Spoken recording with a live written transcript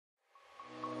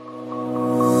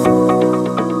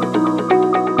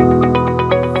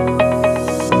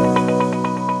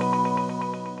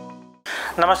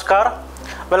Namaskar.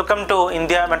 Welcome to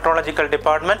India Meteorological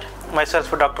Department. Myself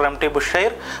Dr. M.T.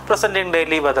 Bushair, presenting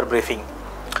daily weather briefing.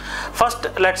 First,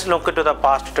 let's look into the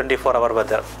past 24-hour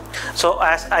weather. So,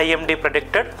 as IMD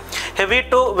predicted, heavy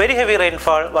to very heavy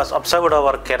rainfall was observed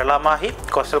over Kerala Mahi,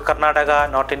 coastal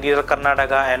Karnataka, north interior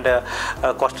Karnataka, and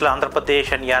coastal Andhra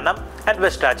Pradesh and Yanam, and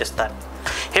West Rajasthan.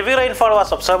 Heavy rainfall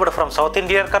was observed from South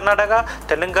India, Karnataka,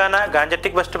 Telangana,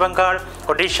 Gangetic West Bengal,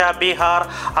 Odisha, Bihar,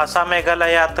 Assam,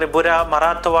 Meghalaya, Tripura,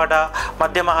 Marathwada,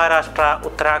 Madhya Maharashtra,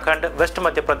 Uttarakhand, West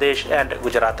Madhya Pradesh, and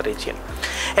Gujarat region.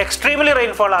 Extremely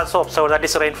rainfall also observed, that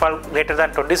is rainfall greater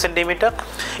than 20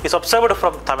 cm, is observed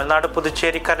from Tamil Nadu,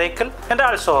 Puducherry, Karaikal, and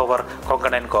also over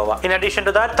Konkan and Goa. In addition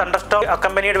to that, thunderstorm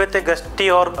accompanied with a gusty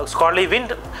or squally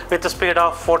wind with a speed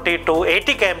of 40 to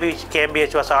 80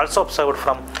 kmph was also observed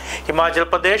from Himachal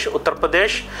Pradesh, Uttar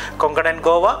Pradesh, Konkan and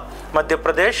Goa, Madhya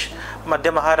Pradesh,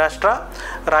 Madhya Maharashtra,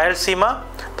 Rayalaseema,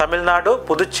 Tamil Nadu,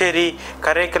 Puducherry,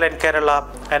 Karaikal and Kerala,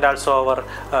 and also over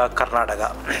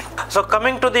Karnataka. So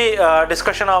coming to the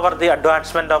discussion over the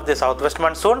advancement of the southwest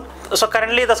monsoon. So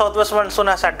currently the southwest monsoon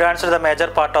has advanced the major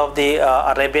part of the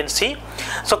Arabian Sea.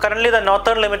 So currently the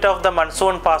northern limit of the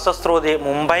monsoon passes through the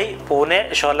Mumbai,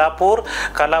 Pune, Sholapur,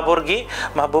 Kalaburgi,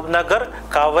 Mahbubnagar,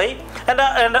 Kawai,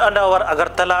 and over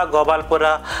Agartala,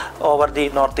 Gopalpura over the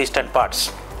northeastern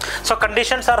parts. So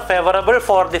conditions are favorable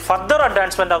for the further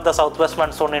advancement of the southwest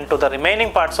monsoon into the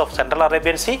remaining parts of central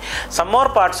Arabian Sea, some more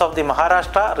parts of the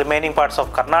Maharashtra, remaining parts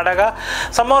of Karnataka,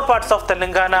 some more parts of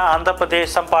Telangana, Andhra Pradesh,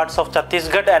 some parts of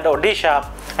Chhattisgarh and Odisha,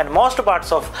 and most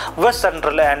parts of west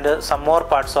central and some more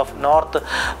parts of north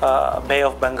Bay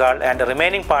of Bengal and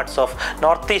remaining parts of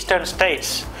northeastern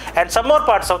states, and some more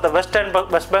parts of the West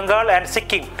Bengal and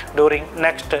Sikkim during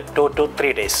next 2 to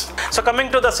 3 days. So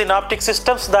coming to the synoptic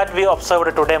systems that we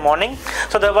observed today morning.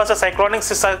 So there was a cyclonic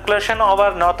circulation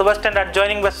over northwest and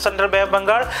adjoining west central Bay of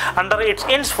Bengal. Under its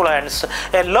influence,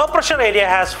 a low pressure area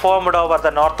has formed over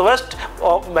the northwest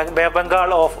of Bay of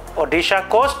Bengal of Odisha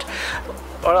coast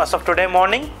as of today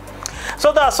morning.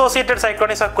 So the associated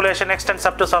cyclonic circulation extends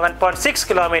up to 7.6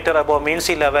 km above mean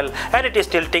sea level, and it is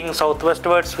tilting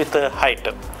southwestwards with height.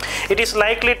 It is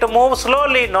likely to move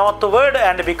slowly northward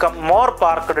and become more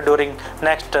parked during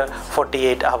next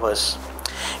 48 hours.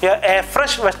 A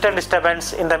fresh western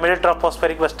disturbance in the middle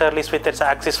tropospheric westerlies with its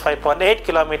axis 5.8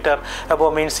 km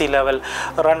above mean sea level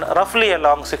run roughly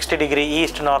along 60 degree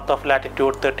east north of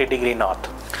latitude 30 degree north.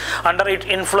 Under its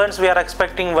influence, we are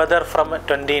expecting weather from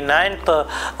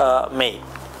 29th May.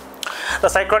 The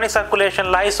cyclonic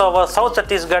circulation lies over South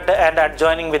Chhattisgarh and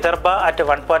adjoining Vidarbha at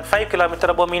 1.5 km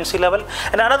above mean sea level,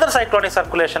 and another cyclonic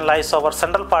circulation lies over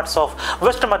central parts of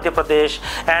West Madhya Pradesh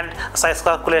and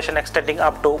circulation extending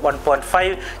up to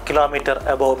 1.5 km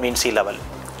above mean sea level.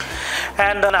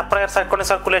 And an upper air cyclonic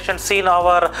circulation seen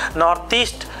over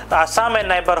northeast Assam and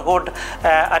neighborhood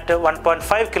at 1.5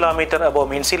 km above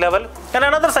mean sea level, and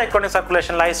another cyclonic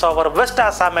circulation lies over west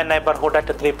Assam and neighborhood at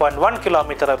 3.1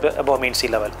 km above mean sea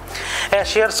level. A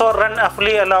shear shore run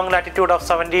roughly along latitude of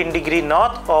 17 degree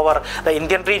north over the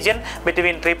Indian region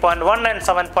between 3.1 and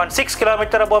 7.6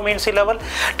 km above mean sea level,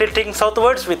 tilting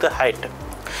southwards with height.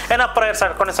 An upper air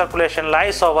cyclonic circulation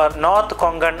lies over North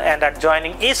Konkan and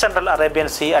adjoining East Central Arabian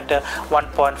Sea at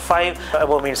 1.5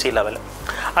 above mean sea level.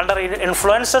 Under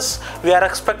influences, we are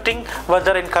expecting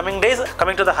weather in coming days.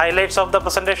 Coming to the highlights of the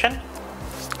presentation,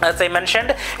 as I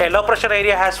mentioned, a low pressure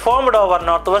area has formed over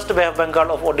northwest Bay of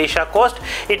Bengal of Odisha coast.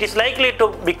 It is likely to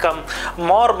become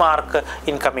more marked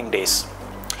in coming days.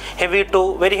 Heavy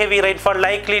to very heavy rainfall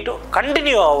likely to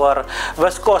continue over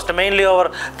west coast, mainly over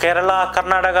Kerala,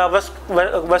 Karnataka,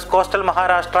 west coastal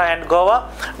Maharashtra and Goa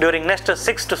during next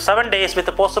 6 to 7 days, with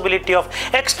the possibility of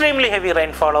extremely heavy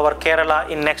rainfall over Kerala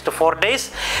in next 4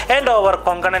 days, and over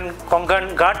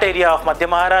Konkan Ghat area of Madhya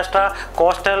Maharashtra,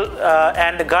 coastal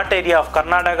and Ghat area of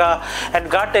Karnataka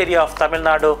and Ghat area of Tamil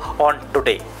Nadu on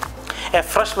today. A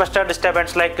fresh western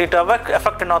disturbance likely to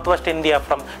affect northwest India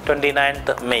from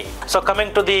 29th May. So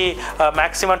coming to the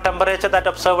maximum temperature that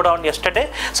observed on yesterday.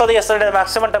 So yesterday the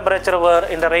maximum temperature were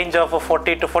in the range of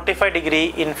 40 to 45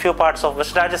 degree in few parts of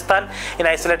West Rajasthan, in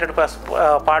isolated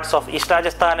parts of East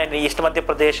Rajasthan and East Madhya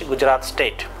Pradesh, Gujarat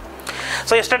state.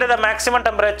 So yesterday the maximum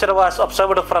temperature was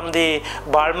observed from the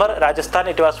Balmer, Rajasthan.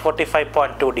 It was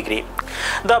 45.2 degree.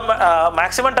 The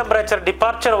maximum temperature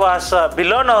departure was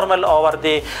below normal over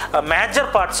the major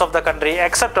parts of the country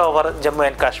except over Jammu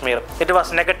and Kashmir. It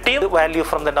was negative value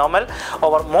from the normal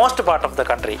over most part of the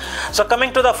country. So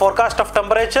coming to the forecast of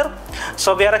temperature,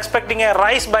 so we are expecting a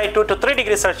rise by 2 to 3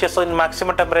 degrees Celsius in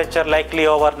maximum temperature likely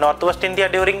over northwest India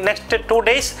during next 2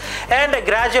 days, and a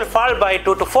gradual fall by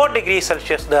 2 to 4 degrees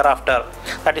Celsius thereafter.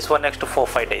 That is for next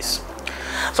 4-5 days.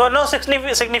 So no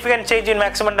significant change in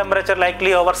maximum temperature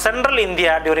likely over central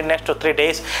India during next 3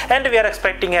 days, and we are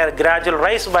expecting a gradual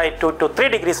rise by 2 to 3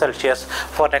 degrees Celsius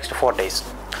for next 4 days.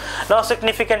 No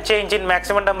significant change in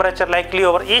maximum temperature likely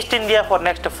over East India for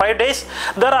next 5 days.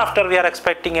 Thereafter, we are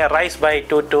expecting a rise by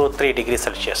 2 to 3 degrees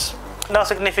Celsius. No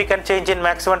significant change in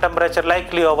maximum temperature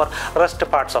likely over rest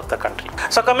parts of the country.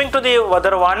 So coming to the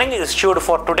weather warning issued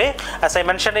for today, as I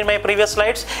mentioned in my previous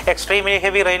slides, extremely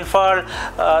heavy rainfall,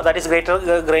 that is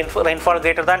rainfall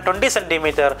greater than 20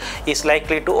 centimeter is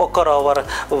likely to occur over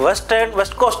west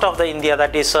coast of the India,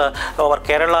 that is over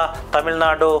Kerala, Tamil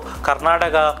Nadu,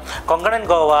 Karnataka, Konkan and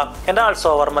Goa, and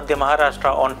also over Madhya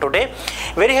Maharashtra on today.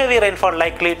 Very heavy rainfall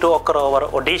likely to occur over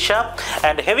Odisha,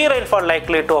 and heavy rainfall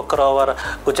likely to occur over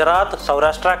Gujarat,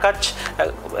 Saurashtra, Kutch,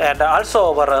 and also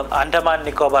over Andaman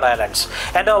Nicobar Islands,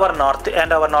 and our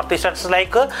northeasterns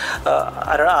like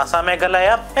Assam,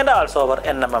 Meghalaya, and also over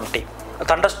NMMT. A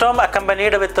thunderstorm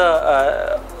accompanied with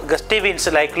gusty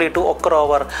winds likely to occur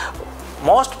over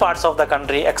most parts of the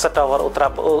country except over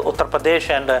Uttar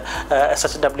Pradesh and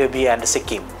SHWB and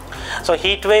Sikkim. So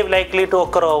heat wave likely to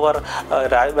occur over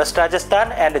West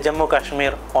Rajasthan and Jammu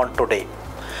Kashmir on today.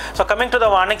 So coming to the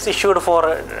warnings issued for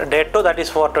day 2, that is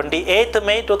for 28th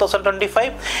May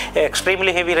 2025,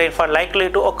 extremely heavy rainfall likely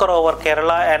to occur over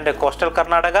Kerala and coastal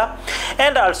Karnataka,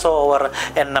 and also over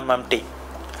NMMT.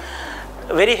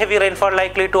 Very heavy rainfall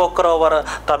likely to occur over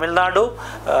Tamil Nadu,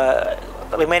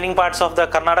 remaining parts of the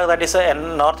Karnataka, that is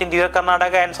North Interior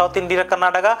Karnataka and South Interior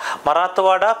Karnataka,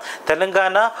 Marathwada,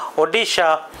 Telangana,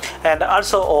 Odisha, and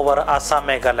also over Assam,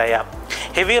 Meghalaya.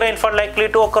 Heavy rainfall likely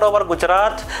to occur over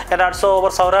Gujarat and also over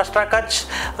Saurashtra, Kutch,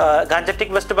 Gangetic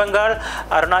West Bengal,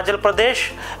 Arunachal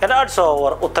Pradesh, and also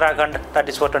over Uttarakhand, that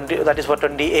is for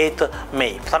 28th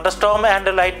May. Thunderstorm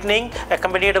and lightning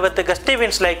accompanied with the gusty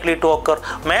winds likely to occur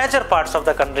major parts of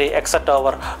the country except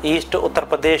over East Uttar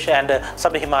Pradesh and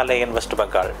Sub-Himalayan West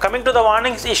Bengal. Coming to the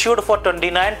warnings issued for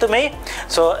 29th May,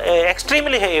 so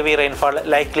extremely heavy rainfall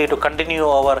likely to continue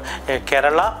over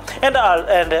Kerala and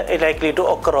likely to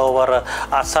occur over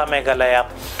Assam, Meghalaya,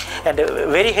 and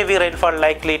very heavy rainfall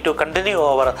likely to continue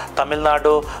over Tamil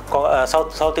Nadu,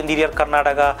 South Interior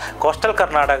Karnataka, coastal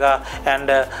Karnataka, and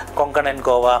Konkan and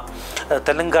Goa,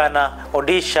 Telangana,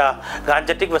 Odisha,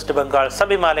 Gangetic West Bengal,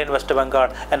 Sub-Himalayan West Bengal,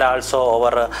 and also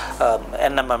over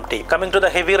NMMT. Coming to the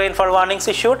heavy rainfall warnings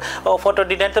issued for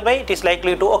 29th May, it is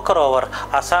likely to occur over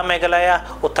Assam, Meghalaya,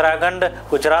 Uttarakhand,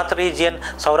 Gujarat region,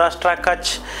 Saurashtra,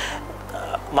 Kutch,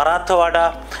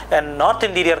 Marathwada, and North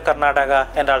Interior Karnataka,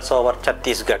 and also over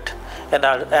Chhattisgarh and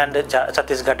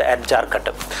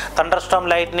Jharkhand. Thunderstorm,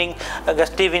 lightning,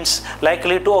 gusty winds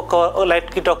likely to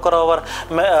occur over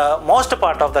most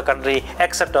part of the country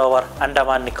except over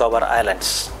Andaman Nicobar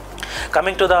Islands.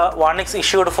 Coming to the warnings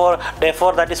issued for day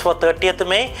 4, that is for 30th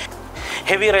May.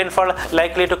 Heavy rainfall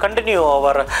likely to continue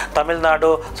over Tamil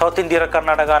Nadu, South Interior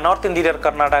Karnataka, North Interior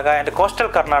Karnataka, and coastal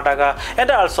Karnataka,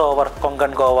 and also over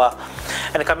Konkan, Goa.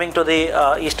 And coming to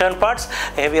the eastern parts,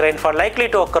 heavy rainfall likely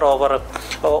to occur over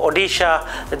Odisha,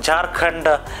 Jharkhand,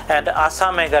 and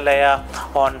Assam, Meghalaya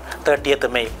on 30th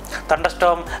May.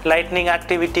 Thunderstorm, lightning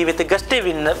activity with gusty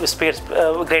wind speeds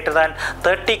greater than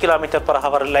 30 km per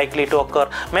hour likely to occur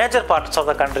major parts of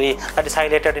the country, that is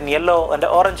highlighted in yellow and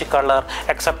orange color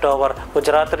except over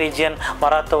Gujarat region,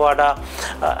 Marathwada,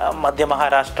 Madhya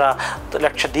Maharashtra,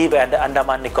 Lakshadweep, and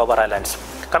Andaman Nicobar Islands.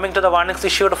 Coming to the warnings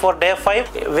issued for day 5,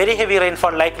 very heavy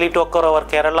rainfall likely to occur over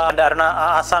Kerala and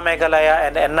Assam, Meghalaya,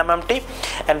 and NMMT,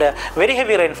 and very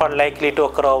heavy rainfall likely to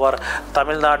occur over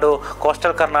Tamil Nadu,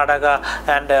 coastal Karnataka,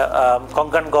 and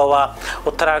Konkan, Goa,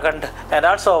 Uttarakhand, and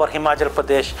also over Himachal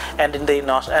Pradesh, and in the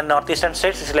northeastern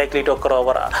states is likely to occur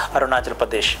over Arunachal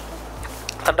Pradesh.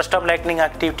 Thunderstorm, lightning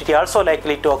activity also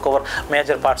likely to occur over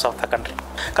major parts of the country.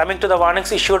 Coming to the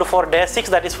warnings issued for day 6,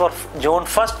 that is for June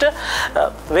 1st,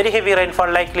 very heavy rainfall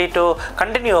likely to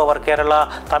continue over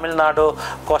Kerala, Tamil Nadu,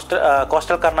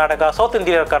 coastal Karnataka, South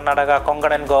Interior Karnataka,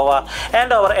 Konkan and Goa,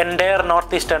 and our entire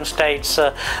northeastern states,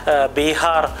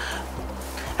 Bihar.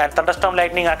 And thunderstorm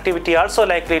lightning activity also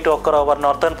likely to occur over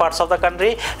northern parts of the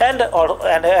country and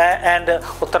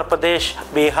Uttar Pradesh,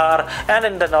 Bihar, and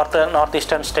in the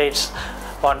northeastern states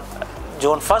on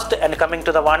June 1st. And coming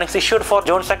to the warnings issued for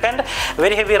June 2nd,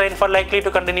 very heavy rainfall likely to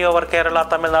continue over Kerala,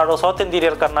 Tamil Nadu, South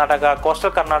Interior Karnataka,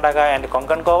 coastal Karnataka, and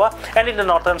Konkan, Goa, and in the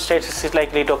northern states is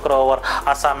likely to occur over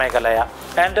Assam, Meghalaya,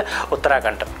 and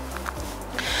Uttarakhand.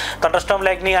 Thunderstorm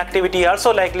lightning activity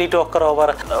also likely to occur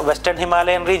over western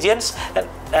Himalayan regions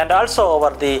and also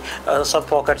over the some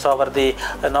pockets over the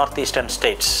northeastern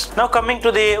states. Now coming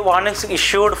to the warnings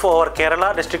issued for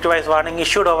Kerala, district-wise warning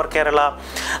issued over Kerala.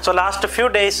 So last few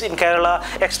days in Kerala,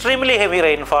 extremely heavy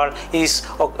rainfall is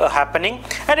happening,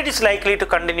 and it is likely to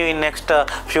continue in next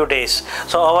few days.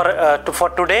 So for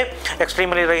today,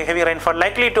 extremely heavy rainfall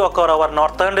likely to occur over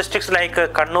northern districts like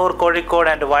Kannur, Kozhikode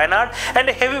and Wayanad, and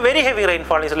very heavy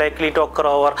rainfall is likely to occur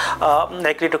over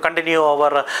likely to continue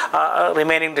over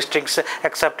remaining districts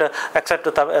except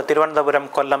Thiruvananthapuram,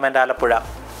 Kollam and Alappuzha.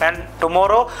 And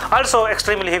tomorrow also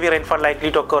extremely heavy rainfall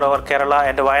likely to occur over Kerala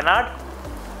and Wayanad.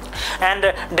 And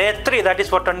day 3, that is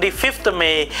for 25th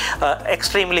May,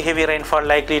 extremely heavy rainfall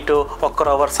likely to occur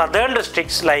over southern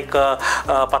districts like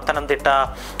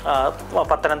Pathanamthitta,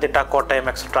 Kottayam,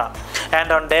 etc.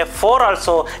 And on day 4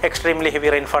 also extremely heavy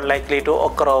rainfall likely to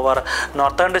occur over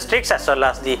northern districts as well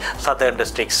as the southern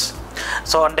districts.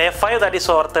 So on day 5, that is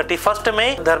over 31st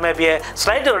May, there may be a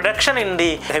slight reduction in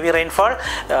the heavy rainfall.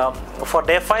 For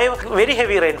day 5, very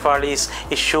heavy rainfall is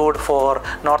issued for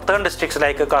northern districts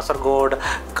like Kasaragod,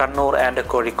 Kannur and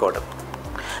Kozhikode.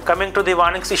 Coming to the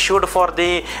warnings issued for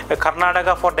the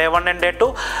Karnataka for day 1 and day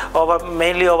 2,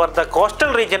 mainly over the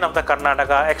coastal region of the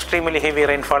Karnataka, extremely heavy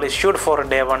rainfall issued for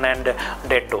day 1 and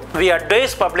day 2. We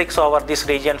advise publics over these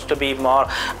regions to be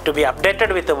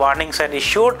updated with the warnings and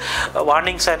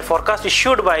warnings and forecast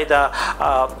issued by the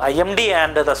IMD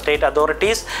and the state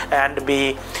authorities, and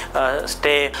we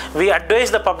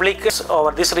advise the public over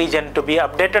this region to be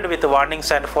updated with the warnings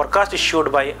and forecast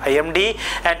issued by IMD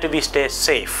and to be stay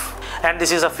safe. And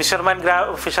this is a fisherman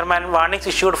warnings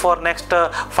issued for next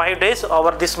 5 days.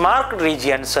 Over these marked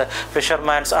regions,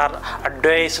 fishermen are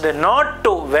advised not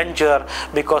to venture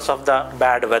because of the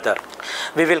bad weather.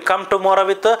 We will come tomorrow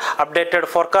with the updated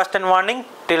forecast and warning.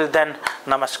 Till then,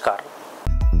 namaskar.